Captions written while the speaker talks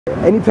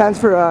Any plans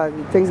for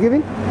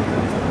Thanksgiving?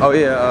 Oh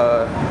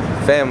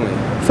yeah, family.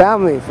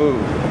 Family.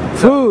 Food.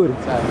 Food.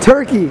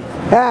 Turkey.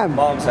 Ham.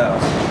 Mom's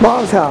house.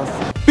 Mom's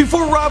house.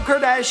 Before Rob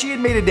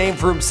Kardashian made a name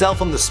for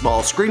himself on the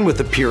small screen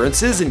with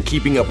appearances in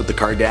Keeping Up with the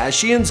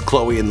Kardashians,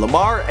 Khloe and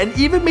Lamar, and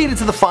even made it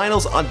to the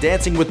finals on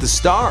Dancing with the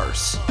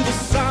Stars.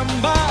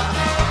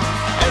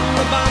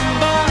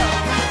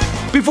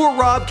 Before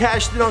Rob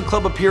cashed in on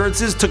club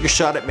appearances, took a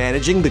shot at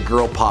managing the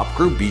girl pop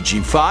group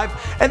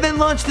BG5, and then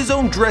launched his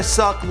own dress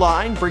sock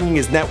line, bringing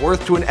his net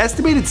worth to an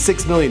estimated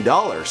 $6 million.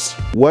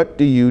 What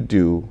do you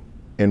do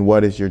and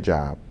what is your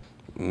job?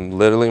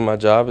 Literally my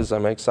job is I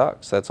make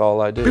socks. That's all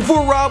I do.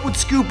 Before Rob would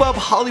scoop up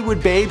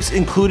Hollywood babes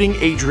including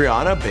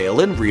Adriana,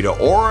 Balin, Rita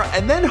Ora,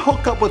 and then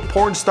hook up with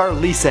porn star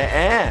Lisa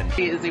Ann.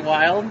 Is he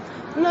wild?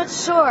 I'm not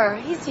sure.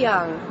 He's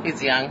young.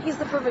 He's young? He's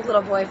the perfect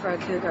little boy for a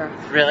cougar.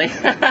 Really?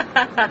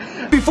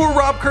 Before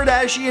Rob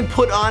Kardashian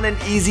put on an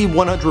easy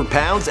 100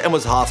 pounds and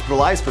was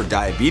hospitalized for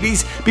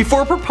diabetes,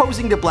 before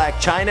proposing to Blac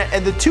Chyna,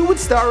 and the two would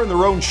star in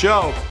their own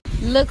show.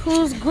 Look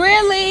who's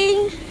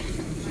grilling.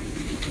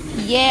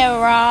 Yeah,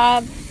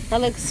 Rob. That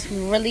looks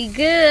really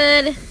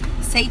good.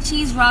 Say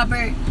cheese,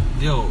 Robert.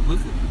 Yo, look,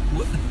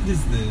 what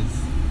is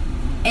this?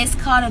 It's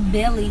called a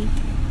Billy.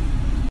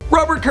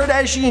 Robert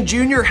Kardashian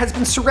Jr. has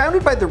been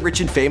surrounded by the rich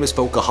and famous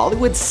folk of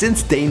Hollywood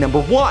since day number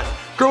one.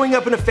 Growing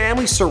up in a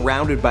family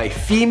surrounded by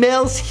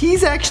females,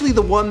 he's actually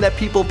the one that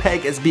people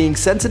peg as being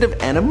sensitive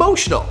and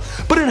emotional.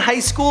 But in high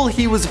school,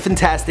 he was a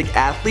fantastic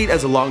athlete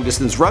as a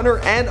long-distance runner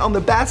and on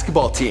the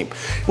basketball team.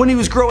 When he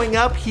was growing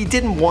up, he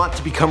didn't want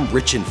to become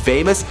rich and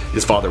famous.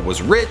 His father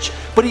was rich,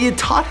 but he had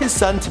taught his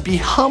son to be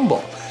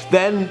humble.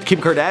 Then Kim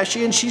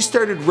Kardashian, she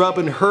started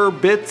rubbing her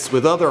bits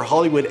with other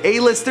Hollywood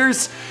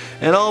A-listers,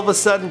 and all of a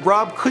sudden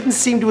Rob couldn't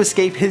seem to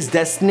escape his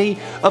destiny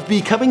of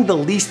becoming the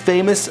least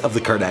famous of the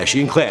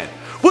Kardashian clan.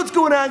 What's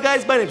going on,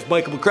 guys? My name is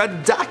Michael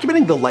McCrud,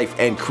 documenting the life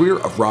and career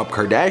of Rob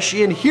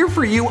Kardashian, here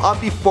for you on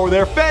Before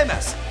They're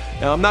Famous.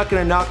 Now, I'm not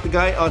going to knock the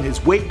guy on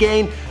his weight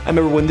gain. I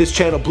remember when this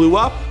channel blew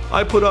up,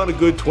 I put on a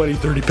good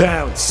 20-30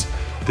 pounds.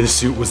 This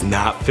suit was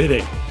not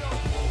fitting.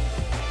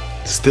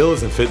 Still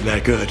isn't fitting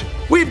that good.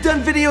 We've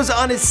done videos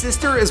on his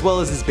sister as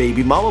well as his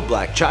baby mama,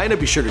 Blac Chyna.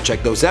 Be sure to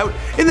check those out.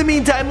 In the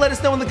meantime, let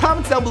us know in the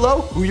comments down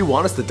below who you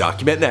want us to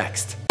document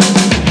next.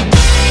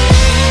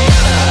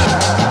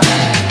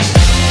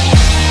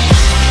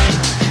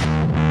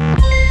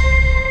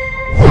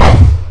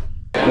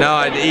 No,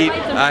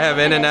 I have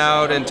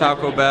In-N-Out and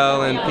Taco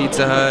Bell and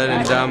Pizza Hut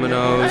and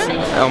Domino's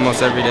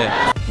almost every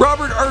day.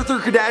 Robert Arthur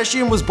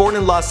Kardashian was born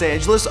in Los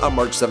Angeles on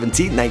March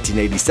 17,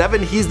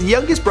 1987. He is the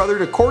youngest brother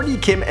to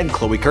Kourtney, Kim, and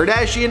Khloe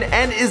Kardashian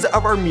and is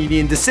of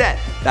Armenian descent.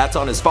 That's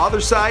on his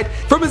father's side.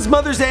 From his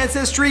mother's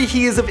ancestry,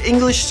 he is of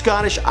English,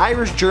 Scottish,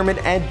 Irish, German,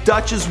 and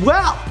Dutch as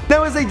well.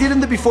 Now, as I did in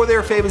the Before They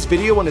Were Famous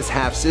video on his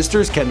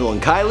half-sisters, Kendall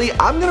and Kylie,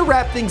 I'm gonna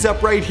wrap things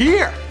up right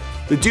here.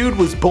 The dude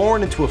was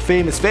born into a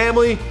famous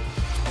family.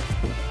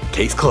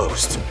 Case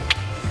closed.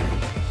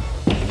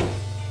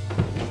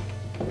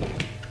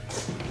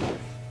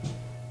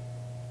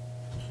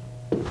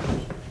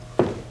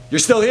 You're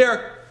still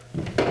here?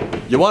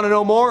 You want to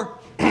know more?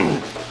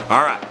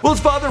 Alright. Well, his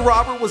father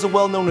Robert was a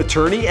well-known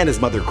attorney and his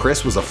mother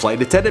Chris was a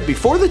flight attendant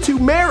before the two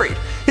married.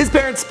 His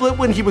parents split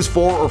when he was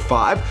 4 or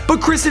 5,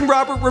 but Chris and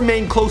Robert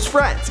remained close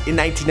friends. In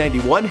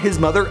 1991, his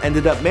mother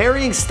ended up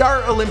marrying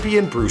star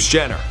Olympian Bruce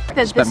Jenner.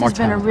 This has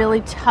been a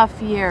really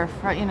tough year,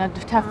 for,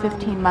 tough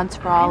 15 months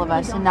for all of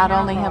us, and not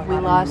only have we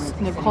lost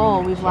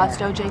Nicole, we've lost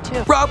OJ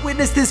too. Rob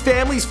witnessed his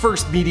family's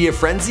first media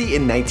frenzy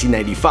in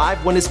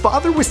 1995 when his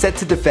father was set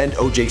to defend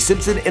OJ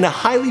Simpson in a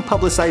highly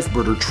publicized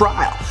murder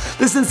trial.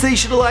 The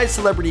sensationalized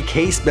celebrity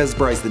case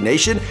mesmerized the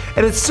nation,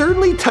 and it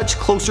certainly touched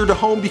closer to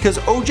home because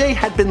OJ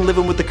had been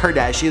living with the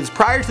Kardashians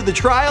prior to the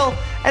trial,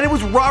 and it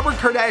was Robert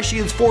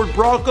Kardashian's Ford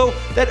Bronco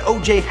that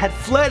OJ had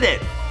fled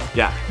in.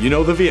 Yeah, you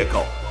know the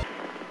vehicle.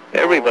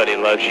 Everybody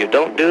loves you.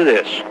 Don't do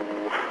this.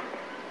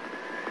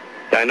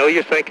 I know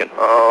you're thinking,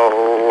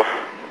 oh,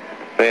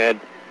 man,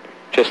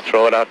 just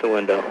throw it out the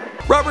window.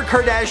 Robert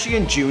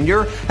Kardashian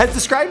Jr. has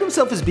described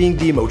himself as being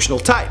the emotional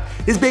type.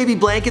 His baby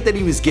blanket that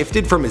he was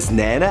gifted from his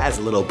nana as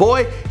a little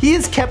boy, he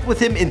has kept with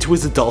him into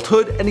his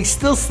adulthood, and he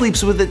still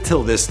sleeps with it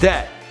till this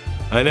day.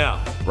 I know,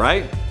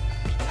 right?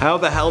 How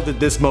the hell did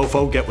this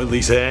mofo get with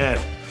Lisa Ann?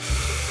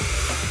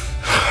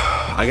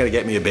 I gotta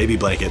get me a baby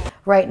blanket.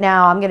 Right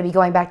now, I'm gonna be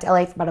going back to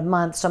LA for about a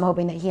month, so I'm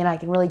hoping that he and I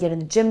can really get in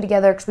the gym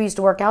together because we used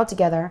to work out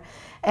together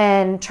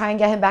and try and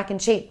get him back in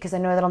shape because I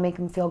know that'll make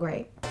him feel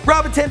great.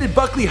 Rob attended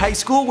Buckley High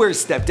School where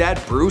his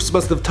stepdad Bruce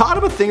must have taught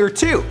him a thing or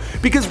two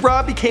because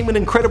Rob became an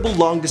incredible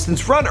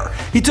long-distance runner.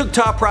 He took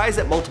top prize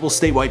at multiple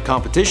statewide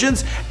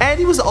competitions and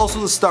he was also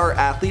the star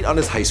athlete on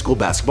his high school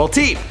basketball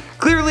team.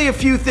 Clearly a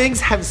few things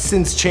have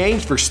since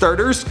changed. For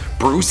starters,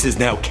 Bruce is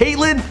now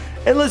Caitlyn,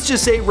 and let's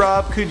just say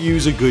Rob could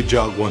use a good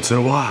jog once in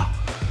a while.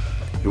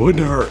 It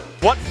wouldn't hurt.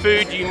 What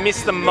food do you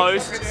miss the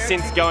most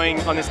since going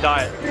on this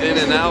diet?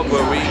 In-N-Out,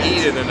 but we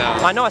eat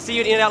In-N-Out. I know, I see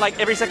you at In-N-Out like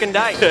every second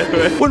day.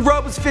 When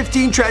Rob was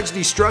 15,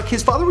 tragedy struck.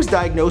 His father was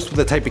diagnosed with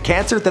a type of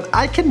cancer that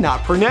I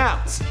cannot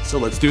pronounce. So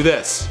let's do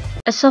this.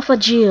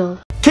 Esophageal.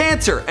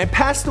 Cancer, and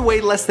passed away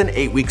less than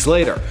 8 weeks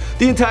later.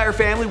 The entire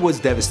family was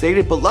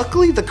devastated, but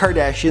luckily the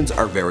Kardashians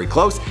are very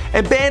close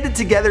and banded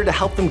together to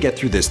help them get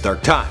through this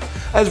dark time.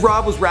 As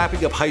Rob was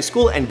wrapping up high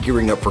school and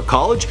gearing up for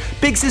college,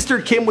 big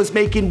sister Kim was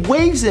making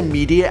waves in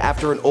media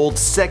after an old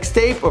sex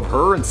tape of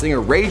her and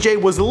singer Ray J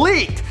was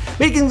leaked,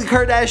 making the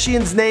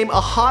Kardashians' name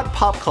a hot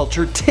pop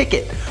culture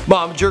ticket.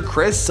 Momager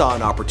Kris saw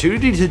an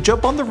opportunity to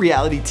jump on the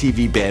reality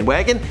TV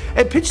bandwagon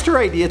and pitched her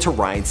idea to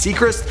Ryan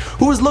Seacrest,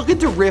 who was looking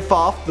to riff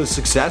off the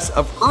success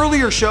of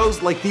earlier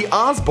shows like The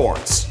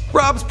Osbournes.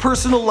 Rob's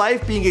personal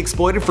life being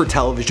exploited for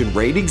television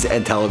ratings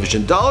and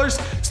television dollars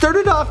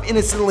started off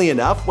innocently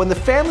enough when the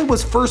family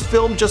was first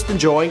filmed just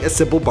enjoying a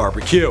simple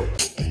barbecue.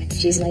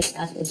 She's like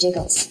the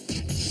jiggles.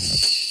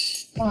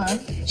 Mom,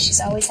 she's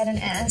always had an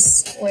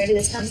ass. Where did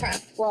this come from?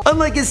 Well,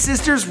 unlike his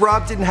sisters,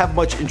 Rob didn't have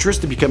much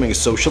interest in becoming a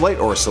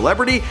socialite or a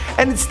celebrity,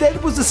 and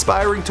instead was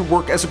aspiring to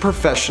work as a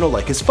professional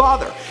like his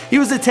father. He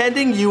was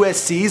attending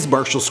USC's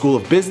Marshall School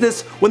of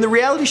Business when the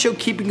reality show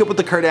Keeping Up with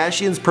the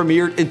Kardashians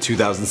premiered in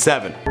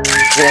 2007.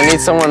 I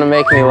need someone to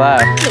make me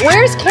laugh.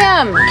 Where's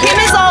Kim? Kim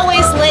is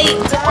always late.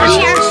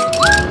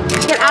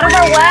 Get out of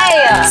our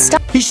way.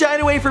 Stop. He shied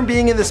away from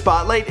being in the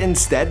spotlight and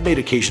instead made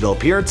occasional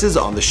appearances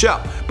on the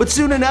show, but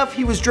soon enough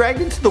he was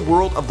dragged into the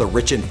world of the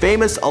rich and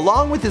famous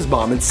along with his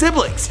mom and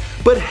siblings.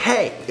 But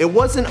hey, it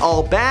wasn't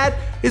all bad.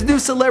 His new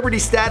celebrity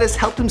status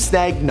helped him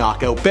snag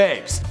knockout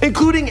babes,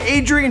 including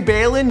Adrienne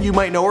Bailon, you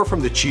might know her from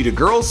the Cheetah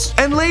Girls,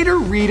 and later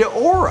Rita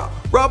Ora.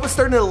 Rob was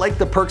starting to like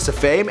the perks of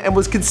fame and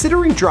was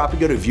considering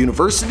dropping out of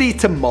university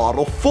to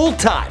model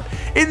full-time.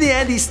 In the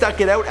end, he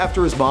stuck it out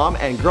after his mom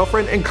and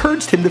girlfriend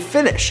encouraged him to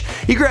finish.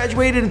 He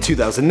graduated in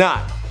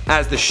 2009.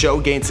 As the show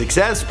gained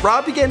success,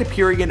 Rob began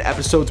appearing in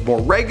episodes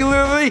more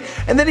regularly,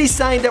 and then he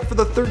signed up for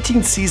the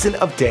 13th season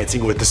of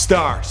Dancing with the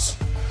Stars,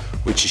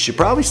 which you should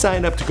probably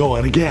sign up to go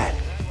on again.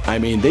 I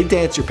mean, they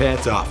dance your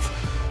pants off.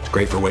 It's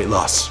great for weight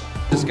loss.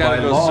 Just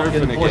gotta go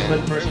surfing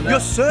again. You're a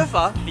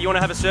surfer? You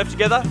wanna have a surf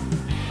together?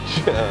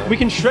 We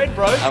can shred,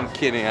 bro. I'm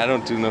kidding, I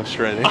don't do no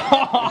shredding.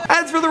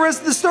 As for the rest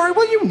of the story,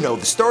 well, you know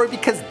the story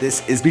because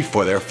this is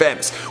before they're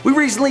famous. We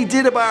recently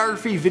did a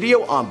biography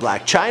video on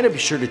Blac Chyna, be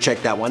sure to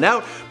check that one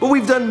out, but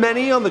we've done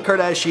many on the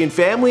Kardashian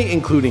family,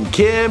 including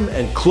Kim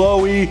and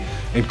Khloe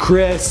and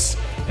Kris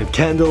and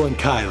Kendall and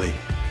Kylie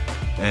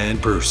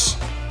and Bruce.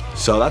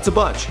 So that's a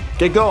bunch.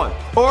 Get going.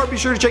 Or be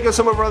sure to check out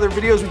some of our other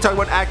videos. We talk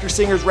about actors,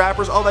 singers,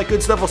 rappers, all that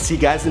good stuff. I'll see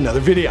you guys in another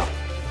video.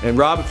 And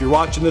Rob, if you're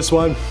watching this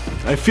one,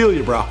 I feel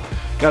you, bro.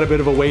 Got a bit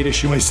of a weight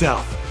issue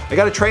myself. I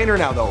got a trainer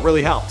now though, it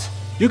really helped.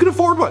 You can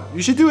afford one,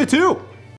 you should do it too.